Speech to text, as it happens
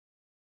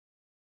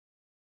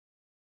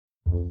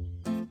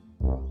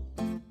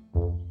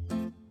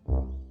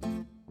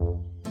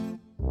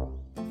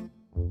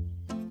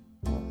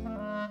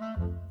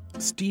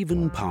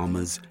Stephen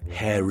Palmer's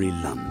Hairy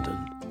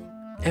London,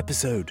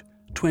 Episode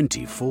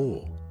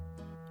 24.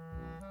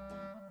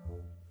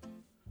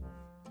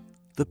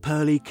 The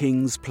Pearly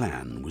King's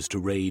plan was to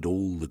raid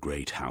all the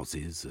great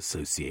houses,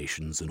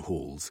 associations and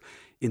halls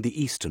in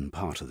the eastern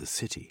part of the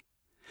city,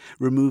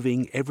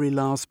 removing every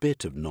last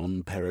bit of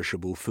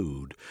non-perishable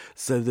food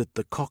so that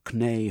the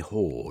Cockney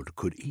horde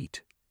could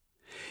eat.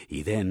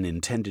 He then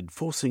intended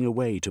forcing a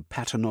way to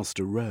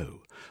Paternoster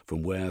Row,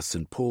 from where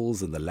St.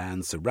 Paul's and the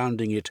land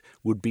surrounding it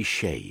would be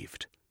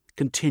shaved,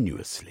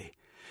 continuously,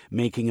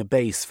 making a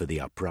base for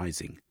the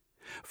uprising,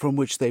 from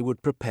which they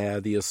would prepare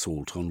the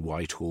assault on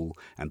Whitehall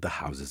and the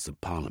Houses of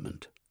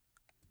Parliament.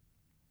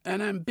 "An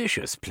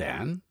ambitious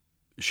plan,"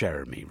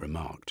 Sheremy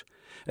remarked,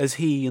 as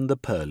he and the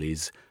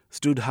Pearlies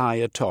stood high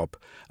atop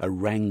a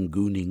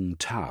rangooning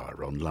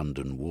tower on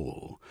London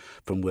Wall,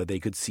 from where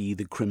they could see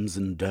the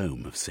crimson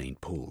dome of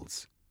St.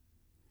 Paul's.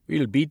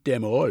 "We'll beat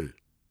them all,"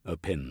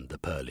 opined the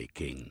Pearly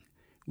King.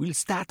 "We'll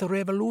start a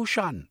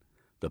revolution,"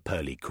 the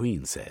Pearly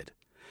Queen said.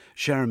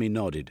 Sheremy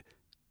nodded.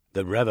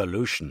 "The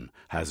revolution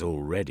has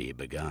already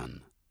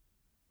begun."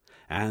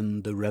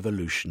 And the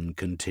revolution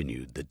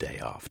continued the day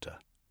after.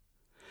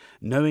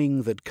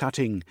 Knowing that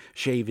cutting,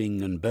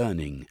 shaving and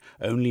burning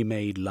only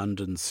made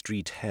London's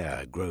street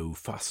hair grow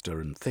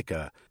faster and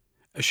thicker,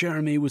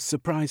 Sheremy was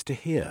surprised to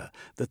hear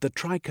that the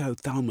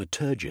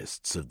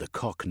tricho-thaumaturgists of the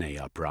Cockney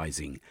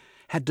uprising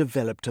had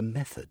developed a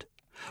method,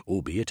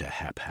 albeit a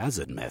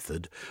haphazard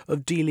method,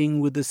 of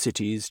dealing with the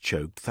city's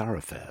choked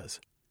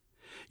thoroughfares.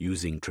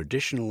 Using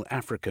traditional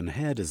African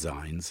hair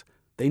designs,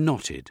 they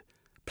knotted,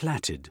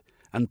 plaited,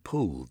 and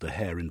pulled the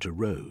hair into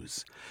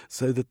rows,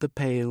 so that the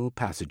pale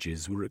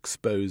passages were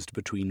exposed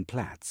between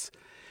plaits,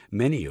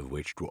 many of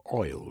which were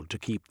oiled to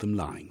keep them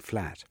lying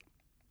flat.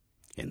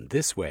 In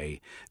this way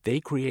they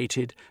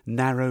created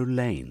narrow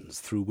lanes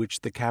through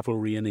which the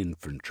cavalry and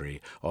infantry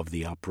of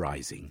the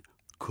uprising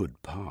could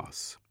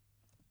pass.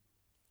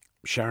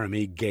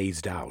 Sheremy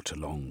gazed out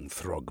along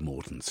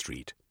Throgmorton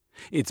Street,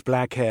 its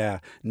black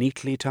hair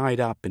neatly tied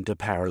up into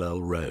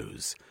parallel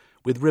rows,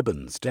 with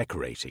ribbons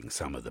decorating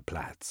some of the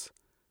plaits.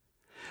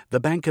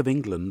 The Bank of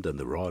England and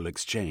the Royal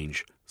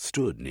Exchange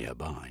stood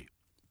nearby.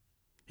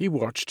 He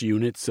watched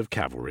units of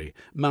cavalry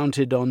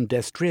mounted on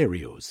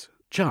destrierios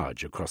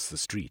charge across the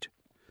street.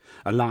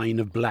 A line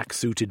of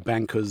black-suited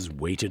bankers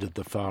waited at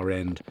the far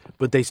end,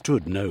 but they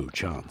stood no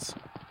chance.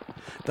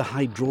 The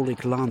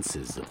hydraulic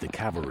lances of the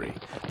cavalry,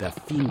 their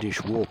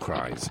fiendish war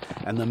cries,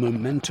 and the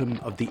momentum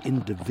of the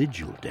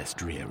individual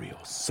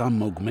destrierios,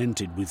 some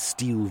augmented with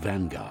steel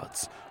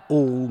vanguards,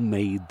 all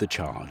made the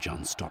charge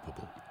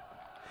unstoppable.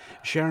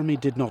 Sheremy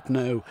did not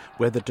know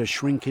whether to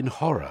shrink in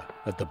horror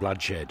at the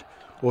bloodshed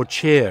or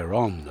cheer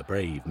on the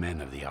brave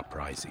men of the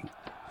uprising.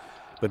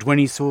 But when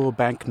he saw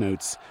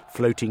banknotes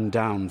floating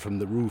down from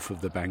the roof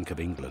of the Bank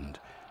of England,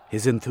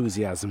 his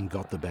enthusiasm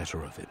got the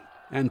better of him,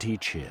 and he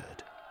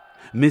cheered.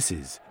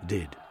 Mrs.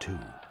 did too.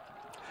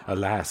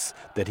 Alas,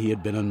 that he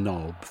had been a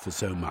knob for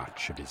so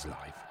much of his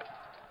life.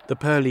 The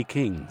Pearly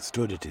King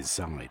stood at his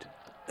side.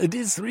 "It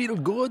is real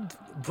good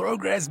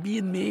progress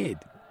being made."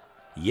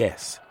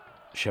 "Yes,"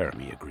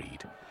 Sheremy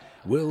agreed.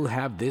 "We'll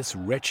have this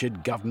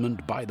wretched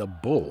government by the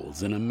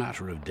balls in a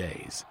matter of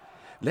days.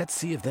 Let's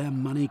see if their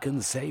money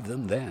can save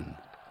them then."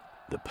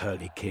 The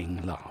Pearly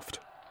King laughed.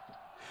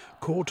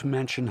 Court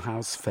Mansion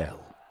House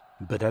fell,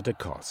 but at a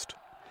cost.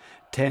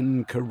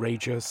 10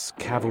 courageous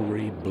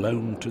cavalry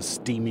blown to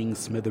steaming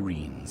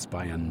smithereens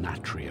by a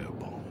natrio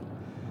bomb.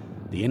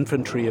 The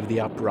infantry of the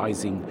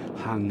uprising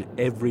hung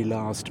every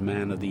last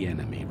man of the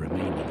enemy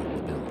remaining in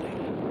the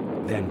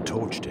building, then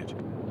torched it.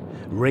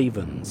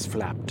 Ravens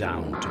flapped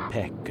down to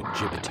peck at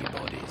gibbety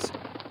bodies.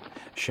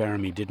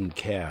 Sheremy didn't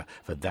care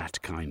for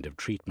that kind of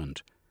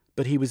treatment,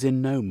 but he was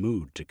in no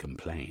mood to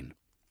complain.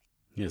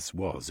 This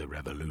was a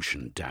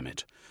revolution, damn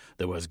it.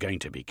 There was going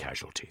to be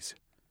casualties.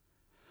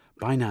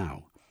 By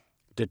now,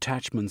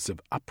 detachments of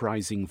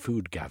uprising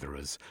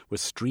food-gatherers were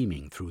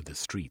streaming through the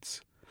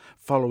streets,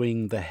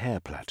 following the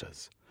hair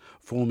platters,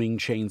 forming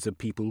chains of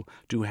people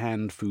to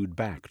hand food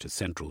back to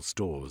central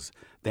stores,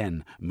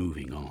 then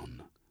moving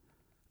on.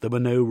 There were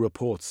no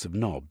reports of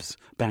nobs,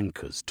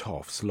 bankers,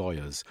 toffs,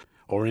 lawyers,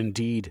 or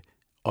indeed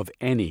of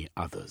any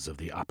others of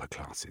the upper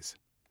classes.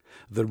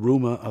 The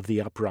rumour of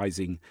the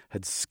uprising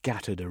had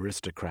scattered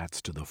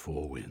aristocrats to the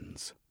four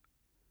winds.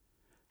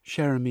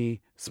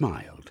 Sheremy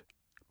smiled,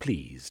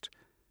 pleased,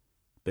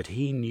 but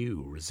he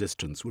knew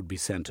resistance would be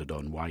centred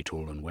on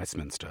Whitehall and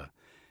Westminster.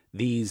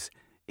 These,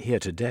 here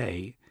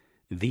today,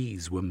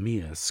 these were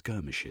mere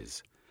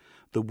skirmishes.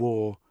 The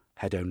war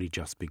had only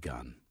just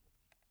begun.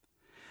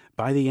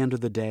 By the end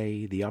of the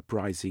day, the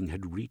uprising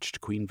had reached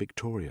Queen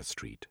Victoria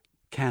Street,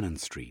 Cannon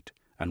Street,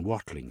 and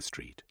Watling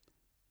Street.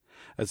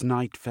 As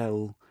night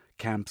fell,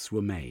 camps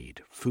were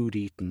made, food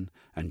eaten,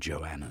 and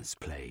Joannas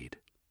played.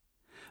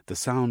 The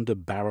sound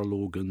of barrel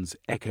organs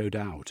echoed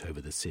out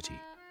over the city,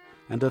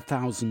 and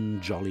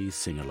 1,000 jolly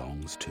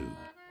sing-alongs too.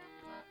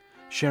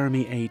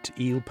 Cherami ate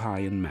eel pie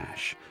and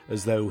mash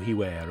as though he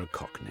were a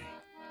cockney.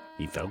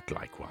 He felt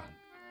like one.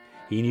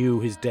 He knew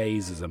his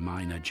days as a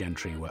minor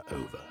gentry were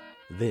over.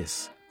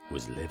 This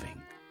was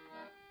living.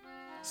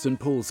 St.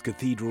 Paul's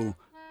Cathedral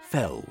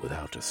fell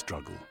without a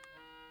struggle.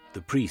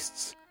 The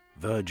priests,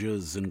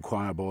 vergers and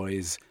choir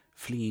boys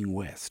fleeing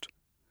west,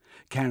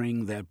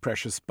 carrying their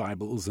precious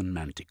Bibles and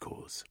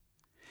manticores.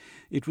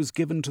 It was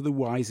given to the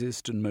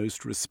wisest and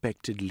most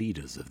respected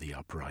leaders of the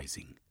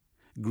uprising,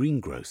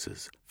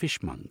 greengrocers,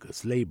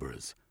 fishmongers,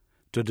 labourers,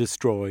 to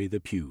destroy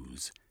the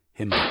pews,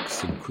 hymn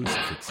books and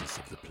crucifixes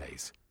of the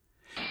place,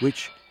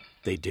 which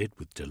they did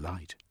with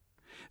delight,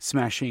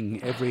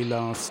 smashing every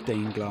last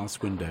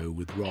stained-glass window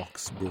with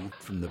rocks brought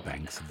from the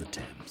banks of the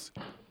Thames.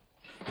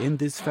 In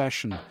this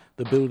fashion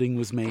the building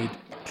was made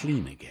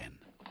clean again,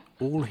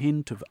 all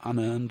hint of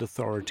unearned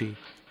authority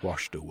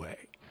washed away.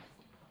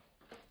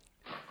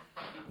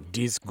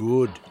 "'Tis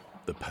good,"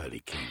 the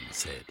Pearly King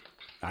said.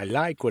 "I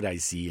like what I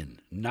see,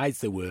 and nice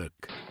the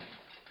work."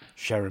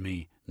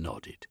 Cherami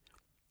nodded.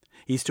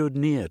 He stood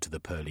near to the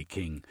Pearly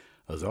King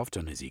as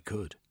often as he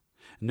could,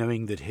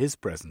 knowing that his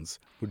presence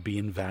would be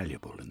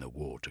invaluable in the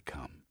war to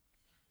come.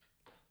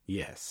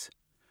 Yes,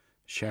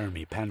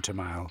 Cherami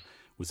Pantomile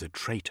was a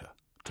traitor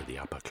to the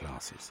upper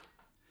classes,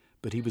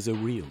 but he was a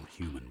real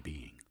human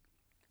being.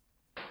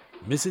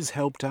 Mrs.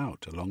 helped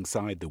out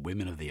alongside the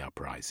women of the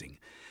uprising,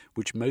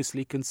 which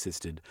mostly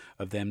consisted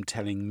of them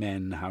telling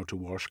men how to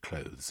wash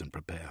clothes and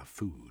prepare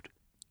food.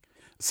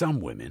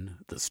 Some women,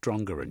 the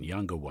stronger and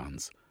younger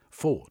ones,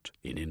 fought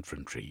in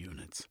infantry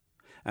units,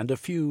 and a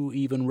few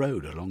even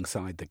rode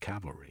alongside the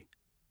cavalry.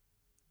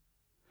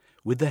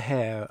 With the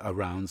hair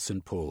around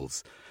St.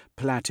 Paul's,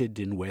 plaited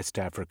in West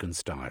African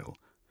style,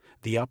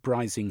 the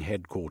uprising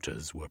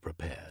headquarters were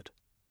prepared.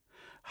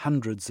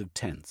 Hundreds of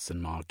tents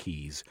and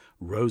marquees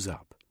rose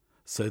up,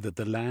 so that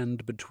the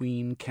land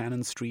between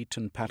Cannon Street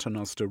and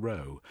Paternoster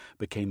Row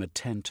became a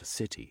tent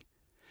city,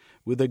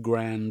 with a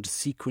grand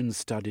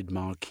sequin-studded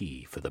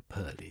marquee for the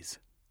Pearlies.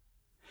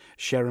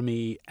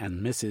 Cherami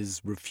and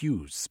Mrs.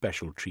 refused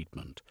special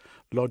treatment,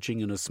 lodging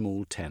in a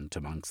small tent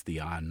amongst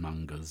the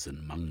ironmongers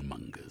and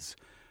mungmongers,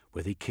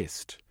 where they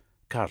kissed,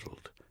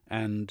 cuddled,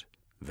 and,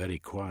 very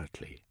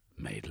quietly,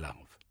 made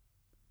love.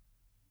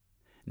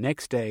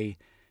 Next day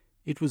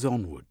it was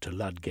onward to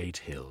Ludgate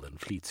Hill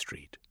and Fleet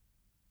Street.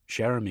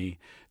 Cherami,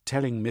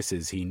 telling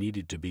Mrs. he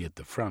needed to be at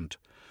the front,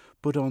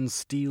 put on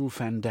steel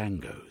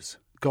fandangos,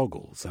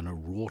 goggles and a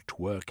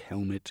wrought-work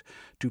helmet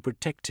to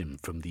protect him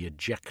from the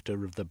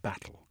ejector of the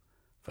battle,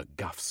 for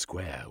Gough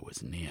Square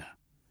was near.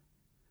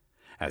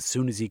 As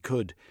soon as he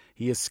could,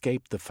 he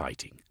escaped the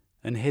fighting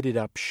and headed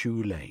up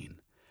Shoe Lane,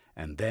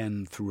 and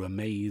then through a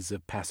maze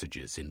of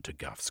passages into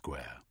Gough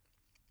Square.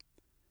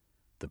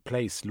 The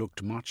place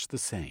looked much the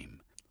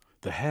same,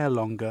 the hair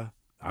longer,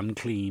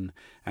 unclean,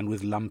 and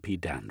with lumpy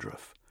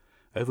dandruff,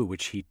 over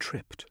which he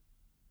tripped.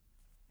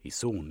 He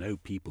saw no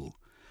people,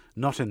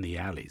 not in the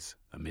alleys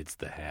amidst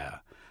the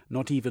hair,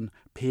 not even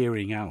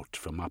peering out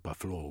from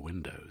upper-floor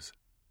windows.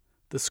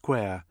 The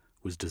square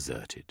was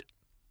deserted.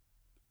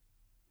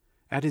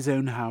 At his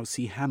own house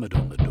he hammered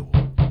on the door.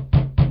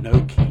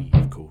 No key,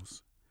 of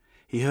course.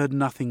 He heard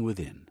nothing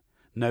within,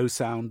 no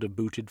sound of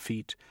booted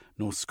feet,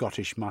 nor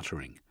Scottish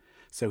muttering,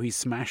 so he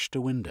smashed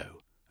a window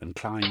and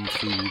climbed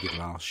through the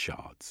glass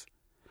shards.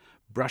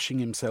 Brushing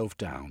himself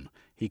down,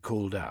 he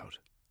called out,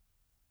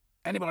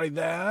 "Anybody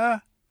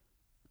there?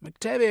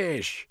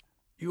 McTavish,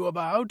 you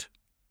about?"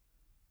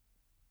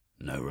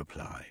 No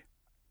reply.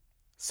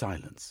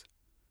 Silence.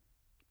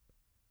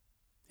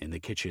 In the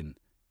kitchen,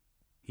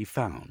 he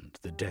found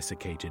the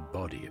desiccated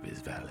body of his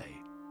valet,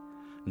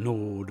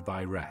 gnawed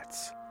by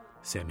rats,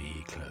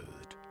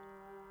 semi-clothed.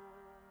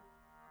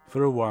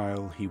 For a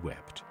while he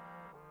wept.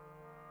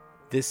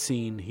 This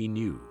scene, he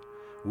knew,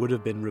 would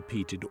have been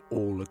repeated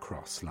all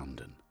across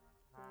London.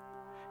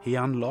 He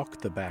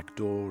unlocked the back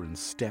door and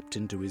stepped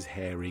into his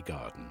hairy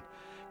garden,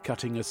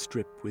 cutting a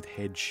strip with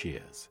head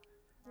shears,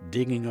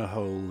 digging a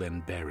hole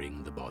and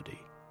burying the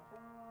body.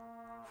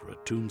 For a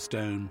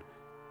tombstone,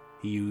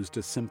 he used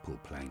a simple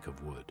plank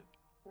of wood,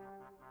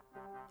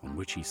 on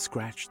which he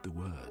scratched the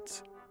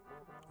words,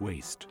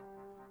 "Waste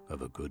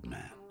of a good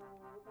man."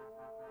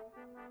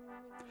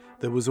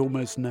 There was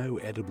almost no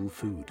edible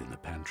food in the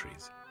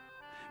pantries,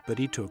 but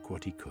he took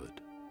what he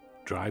could: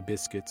 dry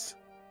biscuits,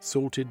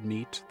 salted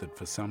meat that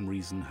for some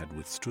reason had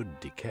withstood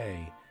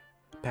decay,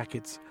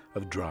 packets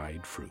of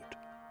dried fruit.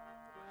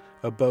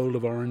 A bowl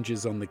of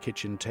oranges on the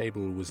kitchen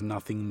table was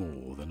nothing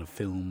more than a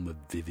film of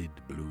vivid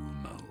blue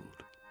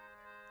mould.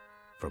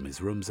 From his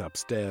rooms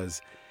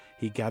upstairs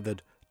he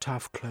gathered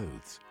tough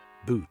clothes,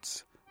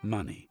 boots,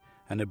 money,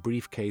 and a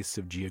briefcase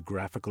of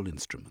geographical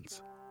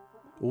instruments.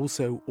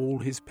 Also all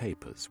his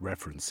papers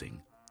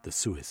referencing the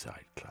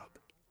Suicide Club.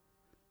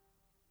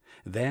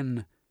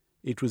 Then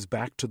it was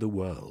back to the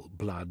whirl,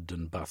 blood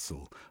and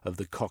bustle of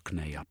the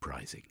Cockney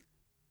uprising.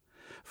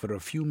 For a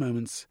few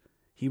moments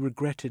he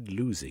regretted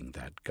losing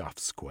that Gough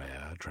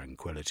Square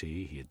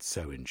tranquillity he had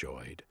so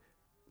enjoyed,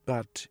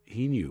 but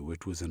he knew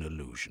it was an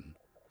illusion,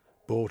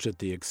 bought at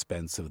the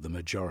expense of the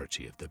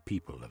majority of the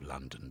people of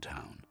London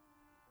town.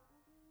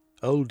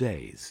 Old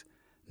days,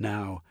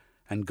 now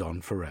and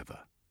gone forever.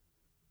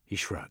 He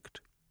shrugged.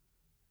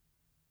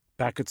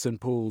 Back at St.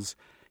 Paul's,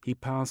 he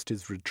passed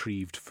his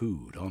retrieved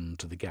food on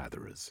to the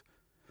gatherers.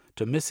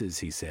 To Mrs.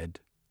 he said,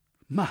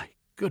 "My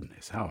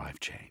goodness, how I've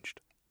changed."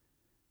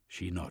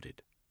 She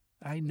nodded.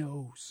 "I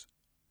knows."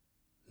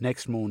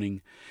 Next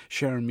morning,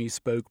 Cherami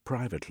spoke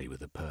privately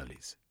with the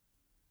Purleys.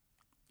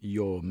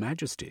 "Your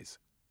Majesties,"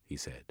 he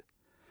said,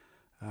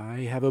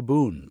 "I have a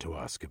boon to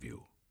ask of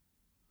you."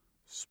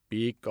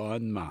 "Speak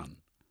on, man,"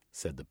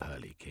 said the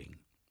Purley King.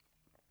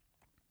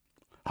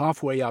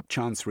 Halfway up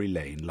Chancery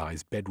Lane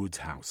lies Bedwood's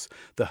House,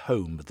 the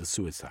home of the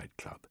Suicide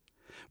Club,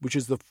 which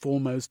is the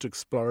foremost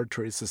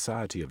exploratory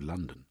society of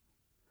London.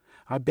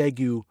 I beg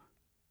you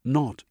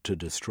not to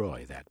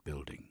destroy that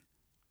building.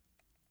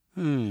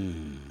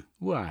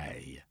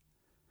 Why?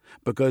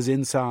 Because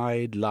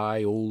inside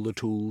lie all the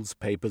tools,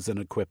 papers, and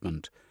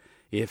equipment,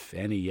 if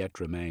any yet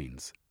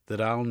remains, that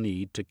I'll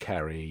need to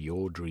carry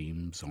your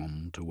dreams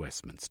on to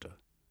Westminster.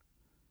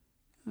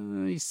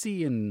 I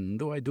see, and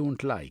though I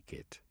don't like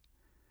it.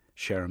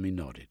 Cherami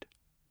nodded.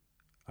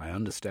 I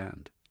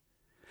understand.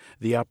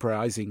 The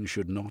uprising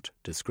should not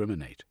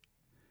discriminate.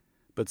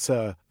 But,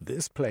 sir,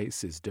 this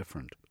place is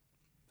different.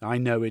 I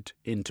know it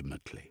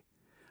intimately.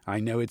 I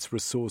know its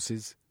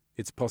resources,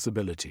 its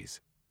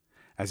possibilities.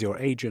 As your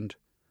agent,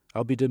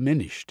 I'll be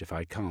diminished if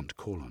I can't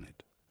call on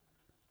it.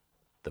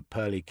 The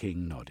Purley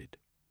King nodded.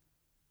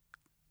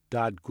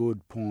 That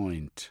good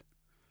point.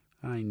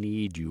 I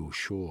need you,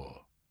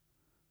 sure.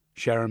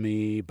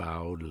 Cherami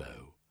bowed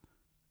low.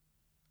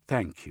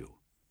 Thank you,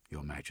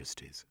 your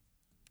Majesties.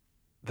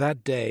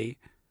 That day,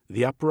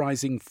 the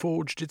uprising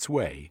forged its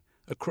way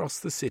across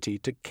the city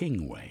to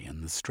Kingway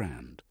and the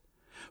Strand,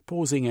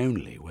 pausing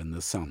only when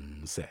the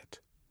sun set.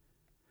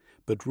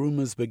 But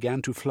rumours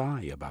began to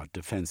fly about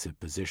defensive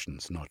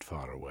positions not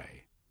far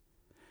away.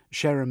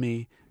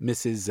 Cherami,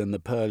 Mrs. and the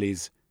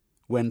Purleys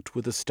went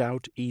with a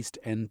stout East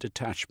End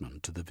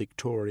detachment to the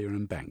Victoria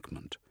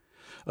Embankment,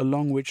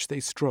 along which they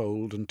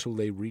strolled until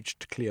they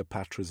reached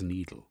Cleopatra's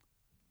Needle.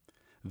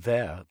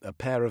 There a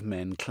pair of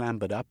men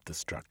clambered up the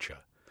structure,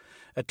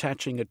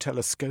 attaching a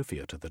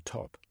telescopia to the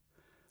top,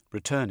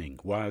 returning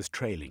wires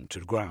trailing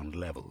to ground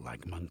level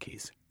like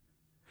monkeys.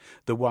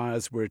 The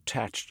wires were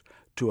attached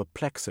to a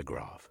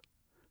plexograph,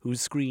 whose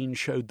screen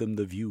showed them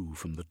the view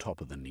from the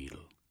top of the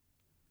Needle.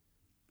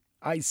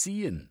 I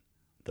seein',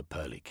 the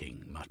Purley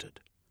King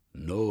muttered.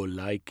 No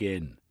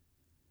likin'.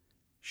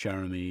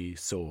 Cherami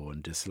saw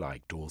and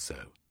disliked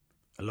also.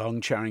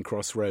 Along Charing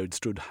Cross Road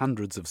stood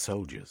hundreds of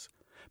soldiers,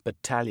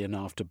 battalion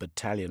after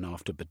battalion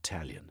after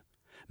battalion,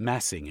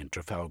 massing in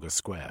Trafalgar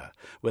Square,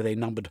 where they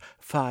numbered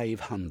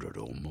 500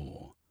 or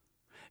more.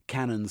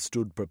 Cannon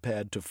stood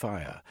prepared to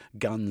fire,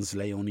 guns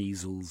lay on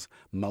easels,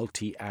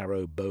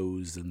 multi-arrow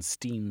bows and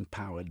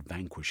steam-powered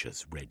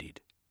vanquishers readied.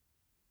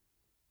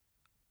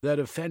 They're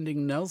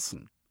defending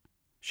Nelson,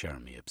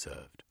 Cherami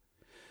observed.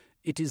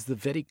 It is the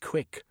very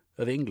quick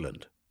of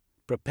England,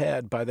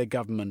 prepared by the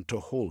government to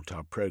halt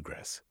our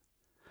progress.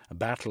 A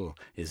battle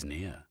is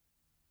near.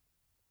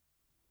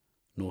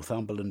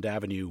 Northumberland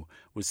Avenue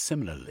was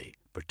similarly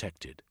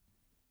protected.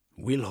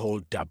 We'll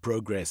halt the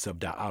progress of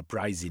the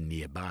uprising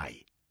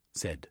nearby,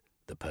 said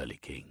the Purley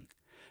King.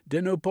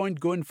 There's no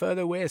point going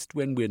further west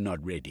when we're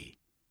not ready.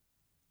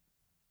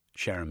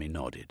 Cherami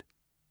nodded.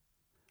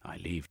 I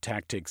leave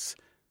tactics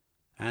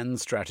and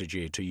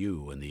strategy to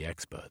you and the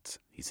experts,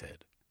 he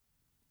said.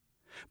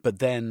 But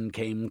then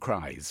came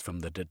cries from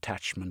the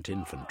detachment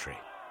infantry.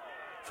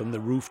 From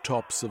the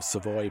rooftops of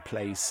Savoy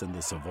Place and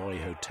the Savoy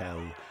Hotel,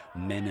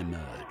 men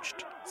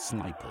emerged,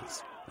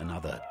 snipers and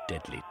other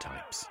deadly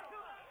types.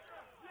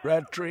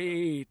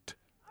 Retreat!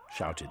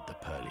 Shouted the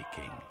Purley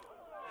King.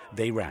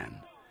 They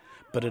ran,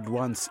 but at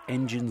once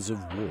engines of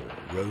war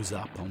rose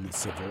up on the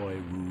Savoy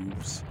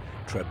roofs,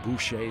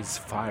 trebuchets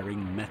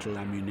firing metal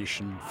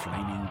ammunition,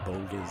 flaming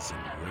boulders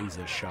and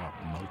razor-sharp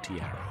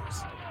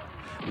multi-arrows.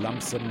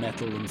 Lumps of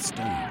metal and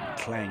stone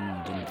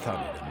clanged and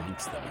thudded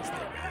amongst them as they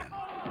ran.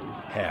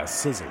 Hair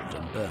sizzled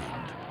and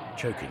burned,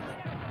 choking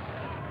them.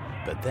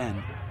 But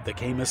then there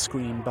came a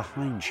scream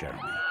behind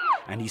Cherami,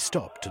 and he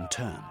stopped and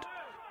turned.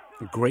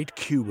 A great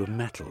cube of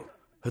metal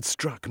had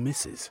struck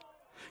Mrs.,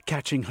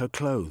 catching her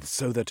clothes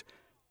so that,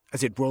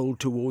 as it rolled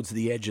towards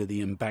the edge of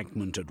the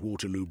embankment at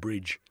Waterloo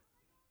Bridge,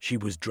 she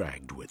was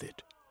dragged with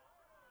it.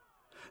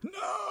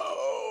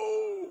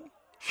 No!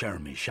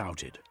 Cherami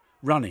shouted,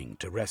 running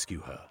to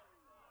rescue her.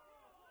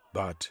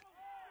 But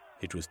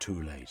it was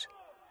too late.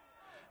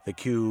 The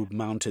cube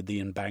mounted the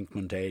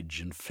embankment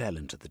edge and fell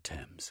into the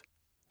Thames.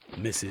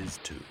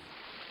 Mrs. too.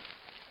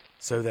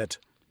 So that,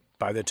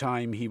 by the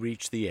time he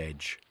reached the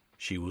edge,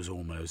 she was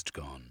almost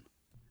gone.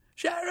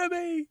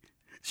 Cherami!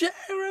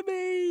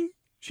 Cherami!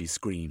 She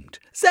screamed.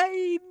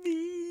 Save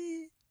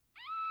me!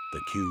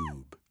 The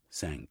cube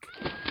sank.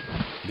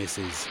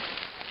 Mrs.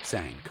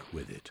 sank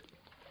with it.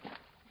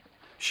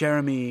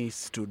 Cherami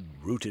stood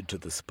rooted to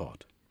the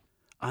spot,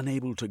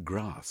 unable to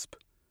grasp,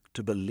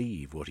 to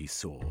believe what he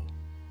saw.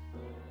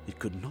 It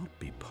could not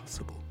be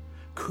possible.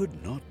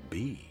 Could not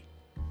be.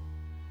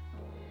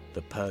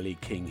 The Pearly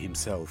King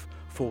himself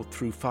fought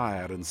through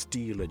fire and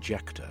steel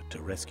ejector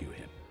to rescue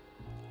him.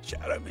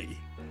 Jeremy,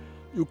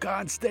 you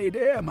can't stay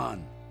there,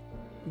 man.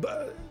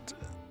 But...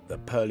 The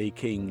Pearly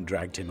King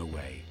dragged him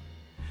away,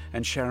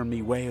 and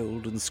Jeremy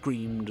wailed and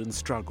screamed and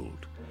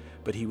struggled,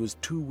 but he was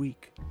too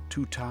weak,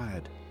 too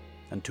tired,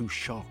 and too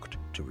shocked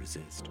to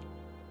resist.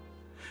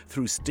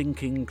 Through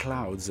stinking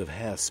clouds of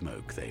hair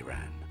smoke they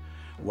ran,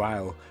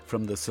 while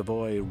from the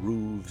Savoy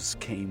roofs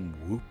came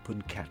whoop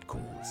and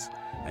catcalls,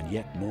 and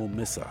yet more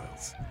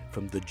missiles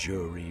from the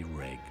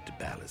jury-rigged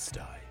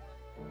ballistae.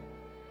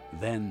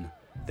 Then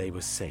they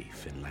were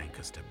safe in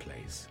Lancaster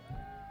Place.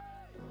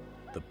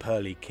 The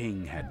Pearly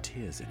King had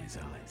tears in his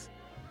eyes.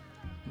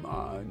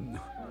 Man,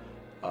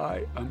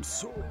 I am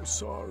so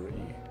sorry,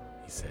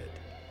 he said.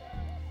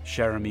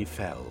 Jeremy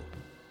fell,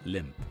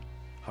 limp,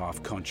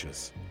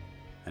 half-conscious,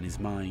 and his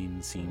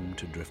mind seemed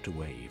to drift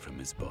away from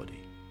his body,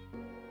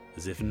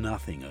 as if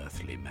nothing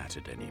earthly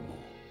mattered anymore.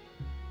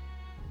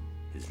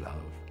 His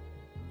love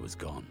was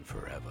gone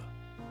forever.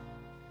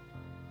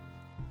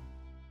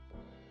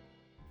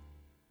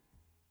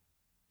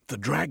 The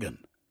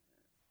dragon!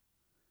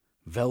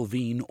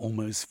 Velveen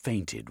almost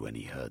fainted when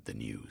he heard the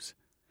news.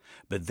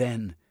 But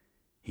then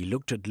he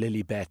looked at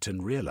Lilibet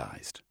and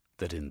realized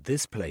that in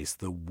this place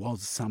there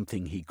was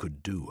something he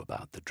could do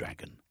about the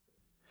dragon.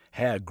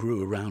 Hair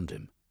grew around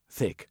him,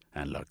 thick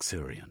and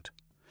luxuriant.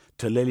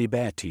 To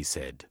Lilibet he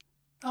said,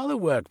 "Are the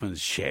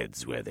workmen's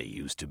sheds where they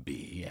used to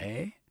be,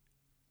 eh?"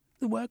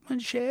 "The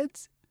workmen's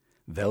sheds?"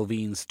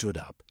 Velveen stood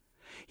up.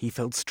 He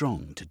felt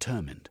strong,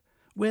 determined.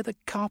 "Where the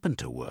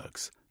carpenter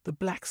works, the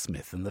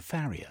blacksmith and the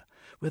farrier,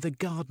 where the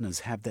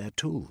gardeners have their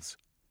tools."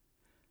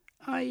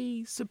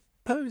 "I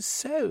suppose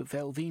so,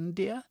 Velveen,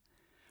 dear."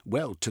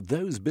 "Well, to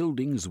those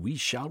buildings we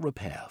shall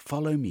repair.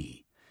 Follow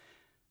me."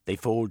 They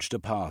forged a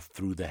path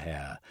through the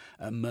hair,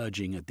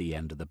 emerging at the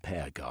end of the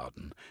pear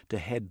garden, to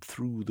head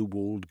through the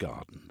walled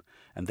garden,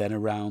 and then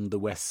around the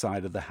west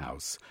side of the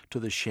house to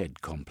the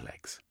shed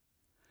complex.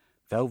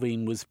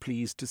 Velveen was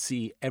pleased to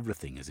see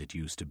everything as it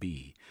used to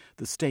be,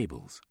 the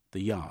stables,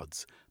 the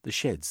yards, the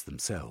sheds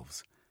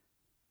themselves.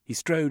 He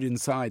strode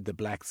inside the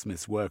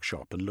blacksmith's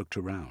workshop and looked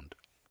around.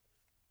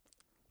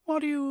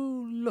 "What are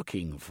you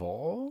looking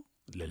for?"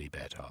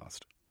 Lilibet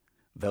asked.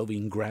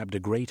 Velveen grabbed a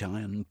great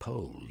iron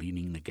pole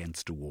leaning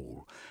against a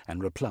wall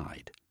and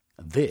replied,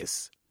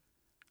 "This."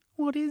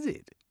 "What is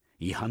it?"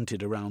 He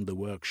hunted around the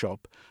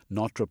workshop,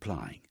 not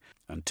replying,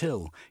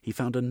 until he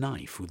found a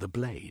knife with a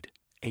blade,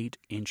 8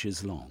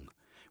 inches long,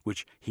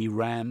 which he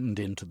rammed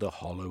into the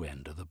hollow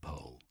end of the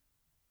pole.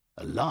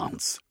 "A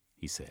lance,"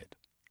 he said.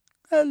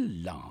 "A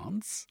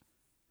lance?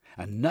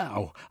 And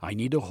now I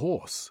need a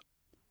horse."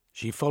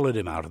 She followed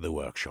him out of the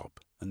workshop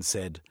and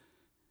said,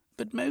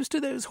 "But most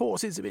of those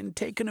horses have been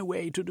taken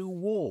away to do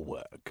war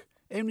work.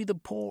 Only the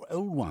poor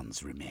old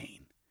ones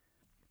remain."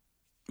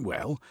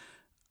 "Well,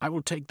 I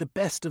will take the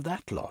best of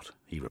that lot,"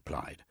 he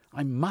replied.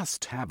 "I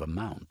must have a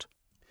mount."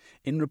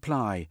 In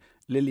reply,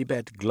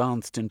 Lilibet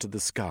glanced into the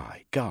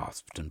sky,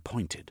 gasped and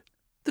pointed.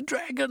 "The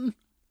dragon!"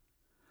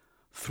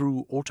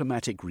 Through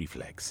automatic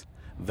reflex,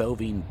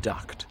 Velveen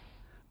ducked,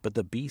 but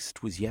the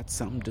beast was yet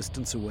some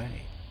distance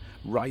away,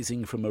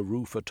 rising from a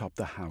roof atop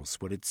the house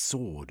where it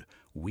soared,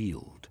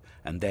 wheeled,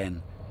 and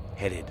then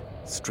headed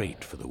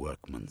straight for the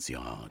workman's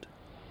yard.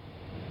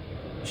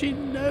 "She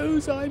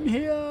knows I'm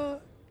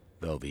here,"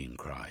 Velveen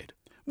cried.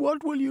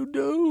 "What will you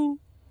do?"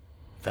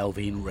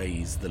 Velveen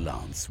raised the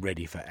lance,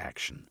 ready for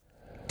action.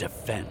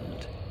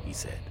 "Defend," he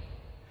said.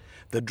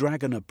 The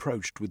dragon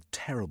approached with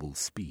terrible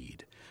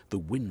speed, the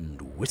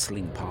wind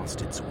whistling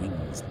past its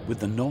wings with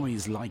the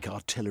noise like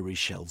artillery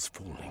shells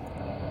falling.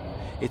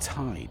 Its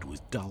hide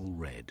was dull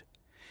red.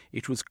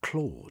 It was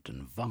clawed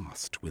and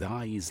vast, with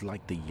eyes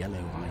like the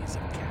yellow eyes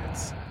of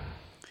cats.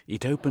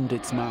 It opened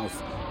its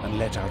mouth and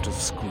let out a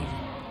scream,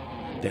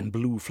 then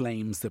blue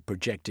flames that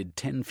projected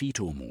 10 feet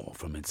or more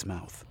from its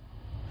mouth,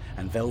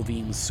 and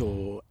Velveen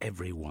saw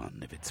every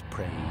one of its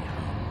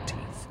prey-hung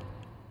teeth.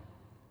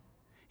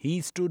 He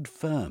stood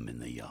firm in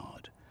the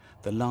yard,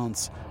 the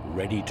lance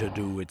ready to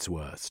do its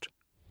worst.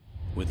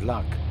 With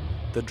luck,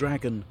 the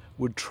dragon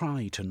would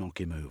try to knock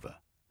him over,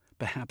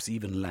 perhaps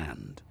even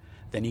land.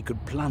 Then he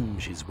could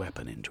plunge his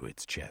weapon into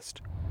its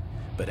chest.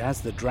 But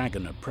as the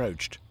dragon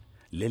approached,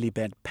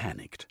 Lilibet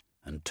panicked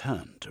and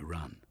turned to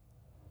run.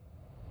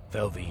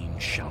 Velveen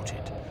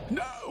shouted,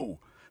 "No!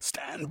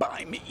 Stand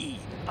by me!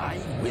 I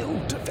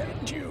will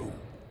defend you!"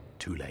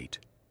 Too late.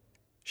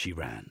 She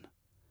ran.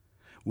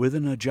 With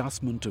an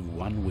adjustment of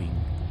one wing,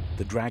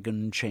 the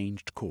dragon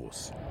changed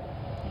course,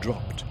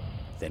 dropped,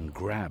 then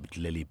grabbed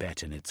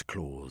Lilibet in its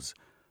claws,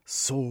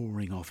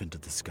 soaring off into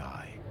the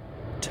sky,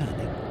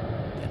 turning,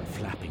 then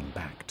flapping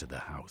back to the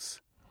house.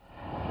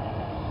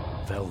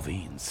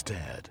 Velveen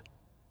stared.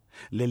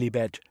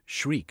 Lilibet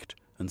shrieked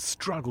and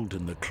struggled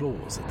in the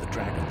claws at the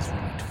dragon's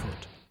right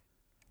foot.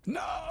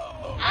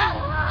 "No!"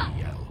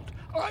 he yelled.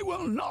 "I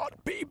will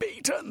not be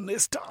beaten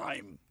this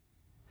time!"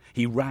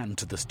 He ran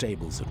to the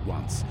stables at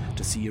once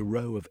to see a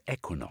row of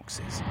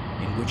equinoxes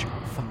in which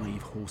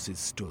 5 horses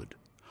stood,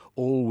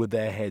 all with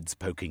their heads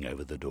poking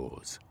over the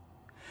doors.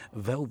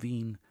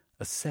 Velveene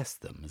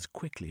assessed them as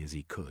quickly as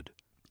he could.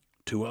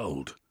 Too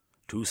old,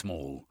 too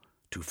small,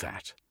 too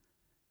fat.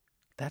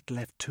 That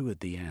left 2 at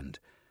the end,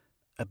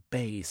 a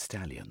bay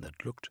stallion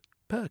that looked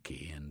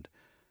perky and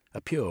a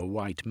pure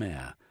white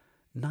mare,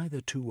 neither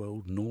too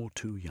old nor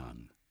too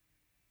young.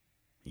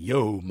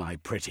 "Yo, my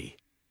pretty,"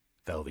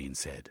 Velveene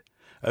said,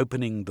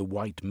 opening the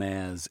white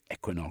mare's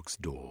equinox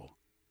door.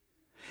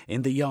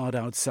 In the yard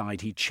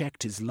outside he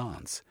checked his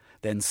lance,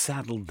 then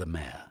saddled the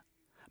mare,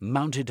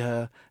 mounted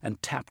her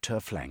and tapped her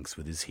flanks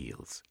with his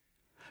heels.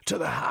 "To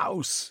the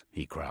house!"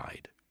 he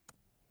cried.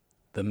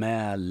 The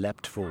mare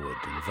leapt forward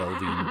and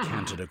Velveene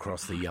cantered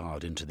across the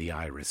yard into the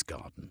iris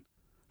garden,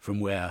 from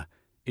where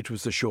it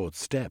was a short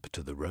step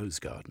to the rose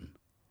garden.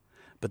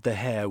 But the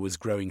hair was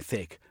growing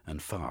thick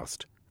and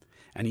fast,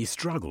 and he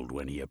struggled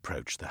when he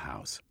approached the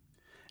house.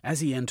 As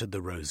he entered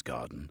the rose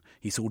garden,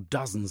 he saw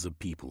dozens of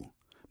people,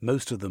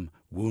 most of them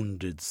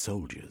wounded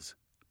soldiers,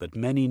 but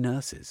many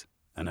nurses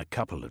and a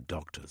couple of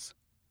doctors.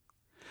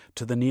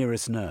 To the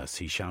nearest nurse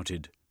he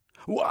shouted,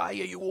 "Why are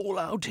you all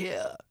out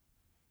here?"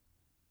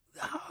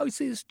 "The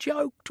house is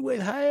choked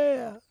with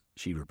hair,"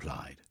 she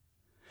replied.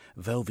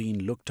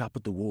 Velveene looked up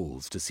at the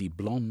walls to see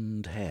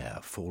blonde hair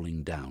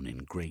falling down in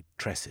great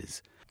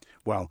tresses,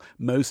 while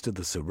most of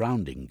the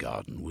surrounding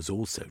garden was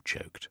also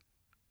choked.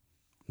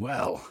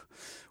 "Well,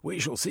 we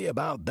shall see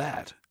about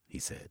that," he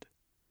said.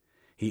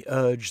 He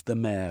urged the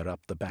mare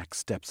up the back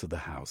steps of the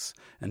house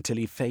until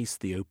he faced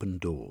the open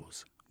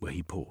doors, where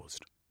he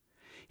paused.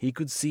 He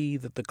could see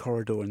that the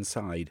corridor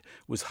inside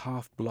was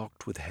half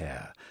blocked with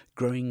hair,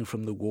 growing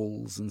from the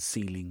walls and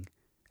ceiling,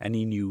 and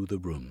he knew the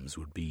rooms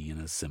would be in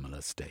a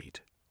similar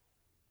state.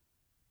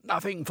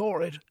 "Nothing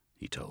for it,"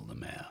 he told the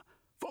mare.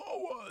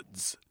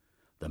 "Forwards!"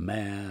 The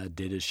mare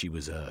did as she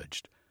was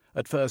urged,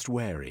 at first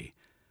wary,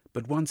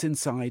 but once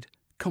inside,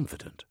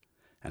 confident,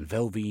 and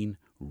Velveene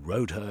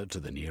rode her to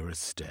the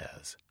nearest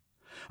stairs.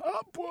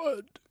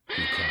 "Upward!"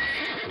 he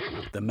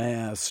cried. The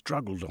mare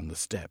struggled on the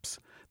steps,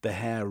 the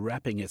hair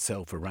wrapping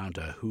itself around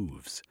her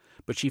hooves,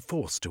 but she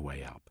forced her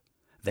way up,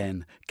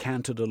 then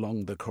cantered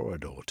along the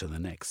corridor to the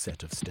next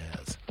set of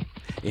stairs.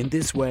 In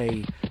this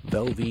way,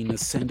 Velveene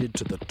ascended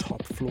to the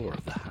top floor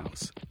of the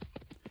house.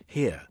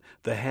 Here,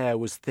 the hair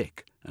was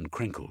thick and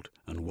crinkled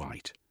and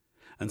white,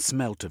 and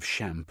smelt of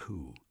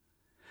shampoo.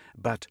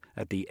 But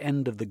at the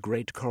end of the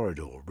great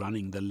corridor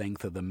running the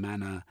length of the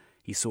manor,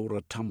 he saw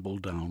a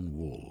tumble-down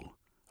wall,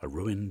 a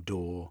ruined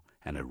door,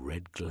 and a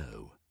red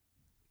glow,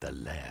 the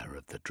lair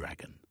of the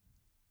dragon.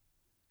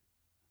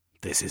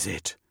 "This is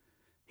it,"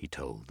 he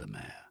told the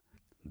mare.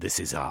 "This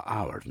is our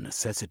hour of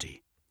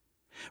necessity.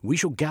 We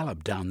shall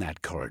gallop down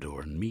that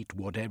corridor and meet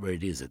whatever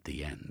it is at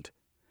the end.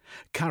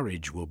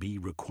 Courage will be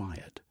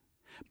required,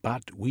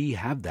 but we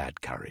have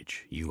that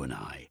courage, you and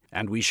I,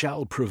 and we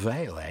shall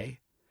prevail, eh?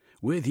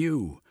 With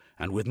you,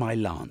 and with my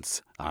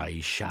lance,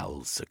 I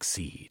shall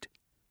succeed."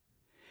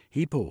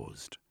 He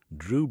paused,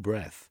 drew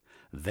breath,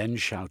 then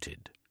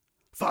shouted,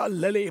 "For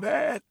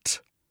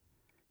Lilibet!"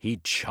 He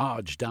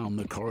charged down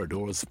the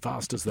corridor as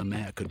fast as the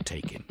mare could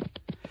take him.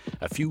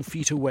 A few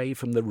feet away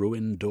from the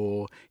ruined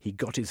door, he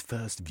got his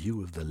first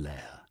view of the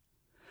lair.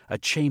 A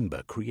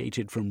chamber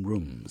created from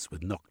rooms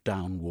with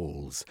knocked-down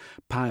walls,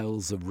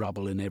 piles of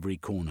rubble in every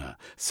corner,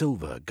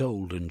 silver,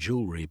 gold, and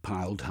jewellery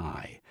piled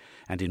high,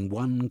 and in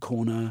one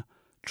corner,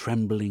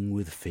 trembling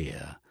with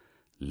fear,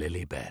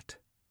 Lilibet,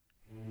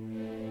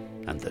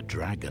 and the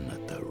dragon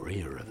at the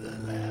rear of the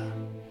lair,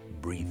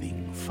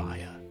 breathing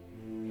fire.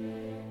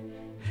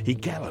 He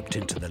galloped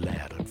into the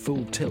lair at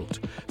full tilt,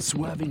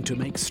 swerving to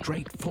make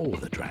straight for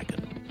the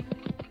dragon.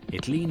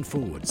 It leaned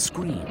forward,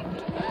 screamed,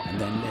 and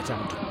then let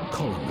out a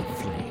column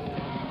of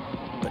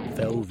flame. But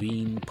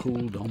Velveene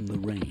pulled on the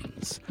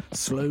reins,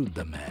 slowed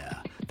the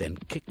mare, then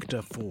kicked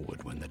her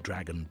forward when the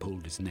dragon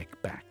pulled his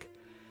neck back.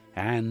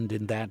 And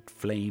in that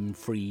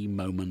flame-free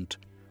moment,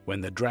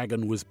 when the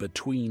dragon was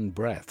between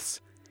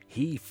breaths,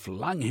 he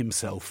flung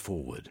himself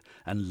forward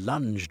and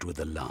lunged with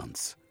the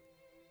lance.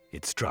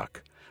 It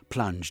struck,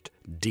 plunged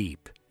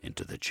deep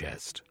into the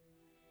chest.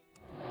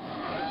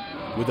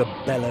 With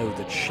a bellow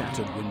that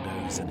shattered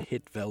windows and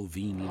hit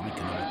Velveene like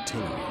an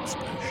artillery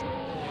explosion,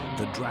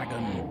 the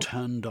dragon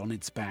turned on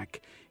its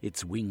back,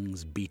 its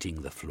wings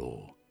beating the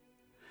floor.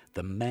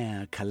 The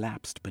mare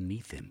collapsed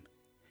beneath him.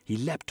 He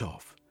leapt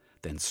off,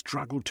 then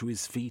struggled to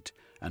his feet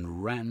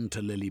and ran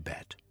to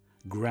Lilibet,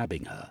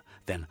 grabbing her,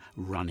 then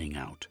running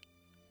out.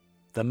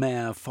 The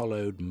mare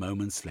followed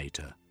moments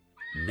later,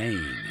 neighing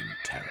in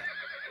terror.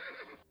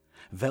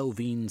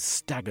 Velveene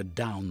staggered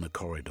down the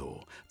corridor,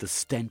 the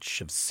stench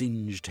of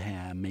singed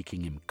hair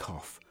making him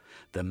cough,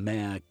 the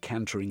mare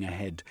cantering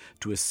ahead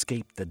to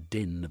escape the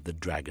din of the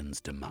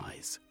dragon's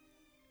demise.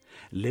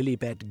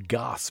 Lilibet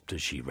gasped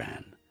as she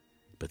ran,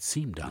 but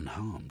seemed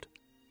unharmed.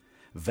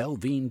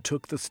 Velveene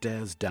took the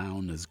stairs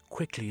down as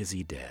quickly as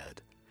he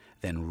dared,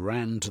 then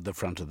ran to the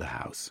front of the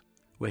house,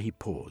 where he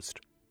paused.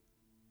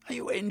 "Are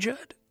you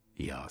injured?"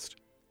 he asked.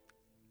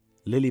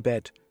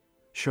 Lilibet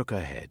shook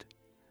her head.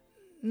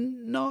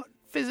 Not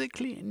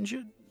physically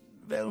injured,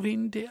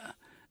 Velvine dear,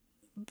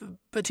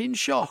 but in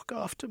shock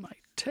after my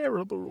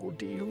terrible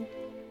ordeal.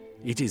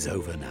 It is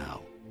over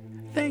now.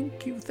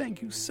 Thank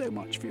you so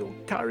much for your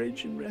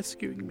courage in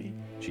rescuing me,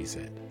 she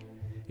said.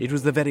 It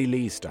was the very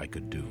least I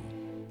could do.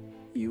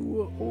 You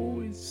were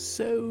always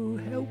so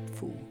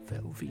helpful,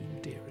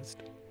 Velvine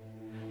dearest.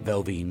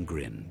 Velvine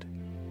grinned.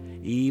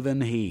 Even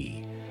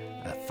he,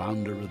 a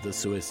founder of the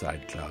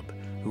Suicide Club,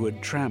 who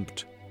had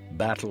tramped,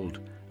 battled,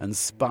 and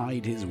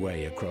spied his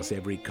way across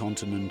every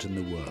continent in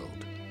the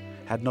world,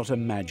 had not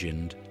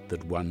imagined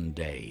that one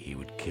day he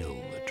would kill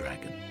the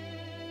dragon.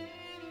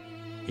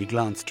 He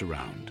glanced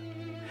around.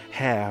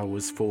 Hair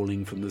was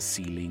falling from the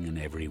ceiling and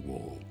every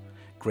wall,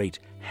 great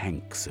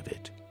hanks of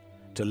it,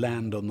 to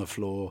land on the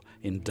floor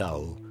in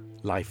dull,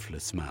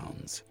 lifeless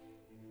mounds.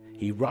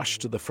 He rushed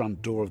to the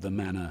front door of the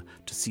manor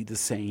to see the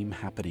same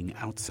happening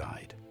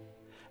outside,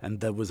 and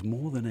there was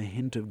more than a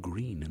hint of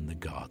green in the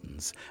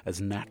gardens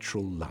as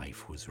natural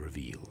life was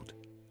revealed.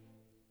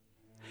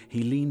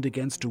 He leaned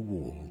against a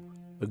wall,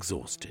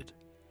 exhausted,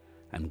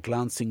 and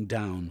glancing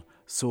down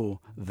saw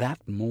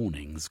that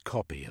morning's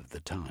copy of the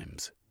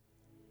Times.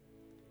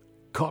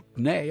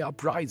 Cockney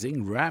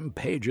uprising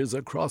rampages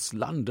across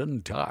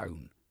London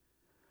town.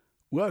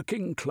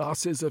 Working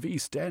classes of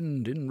East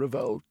End in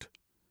revolt.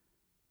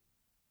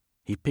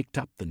 He picked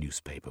up the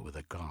newspaper with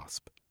a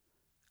gasp.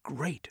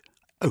 Great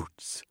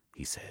oats,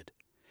 he said.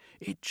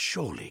 It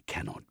surely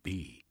cannot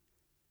be.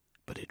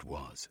 But it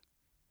was.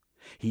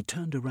 He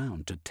turned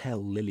around to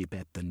tell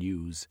Lilibet the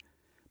news,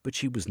 but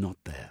she was not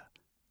there.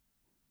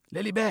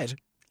 Lilibet,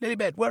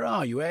 where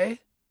are you, eh?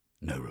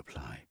 No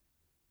reply.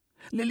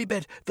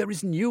 Lilibet, there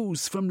is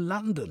news from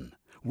London.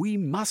 We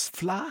must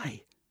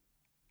fly.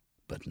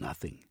 But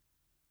nothing.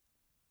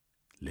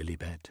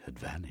 Lilibet had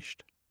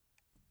vanished.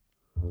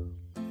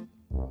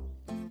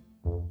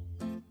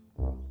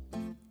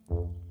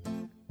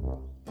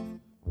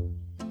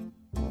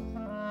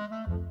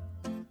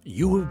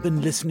 You have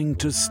been listening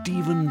to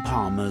Stephen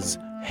Palmer's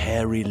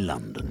Hairy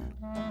London,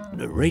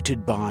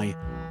 narrated by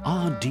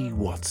R.D.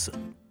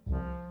 Watson.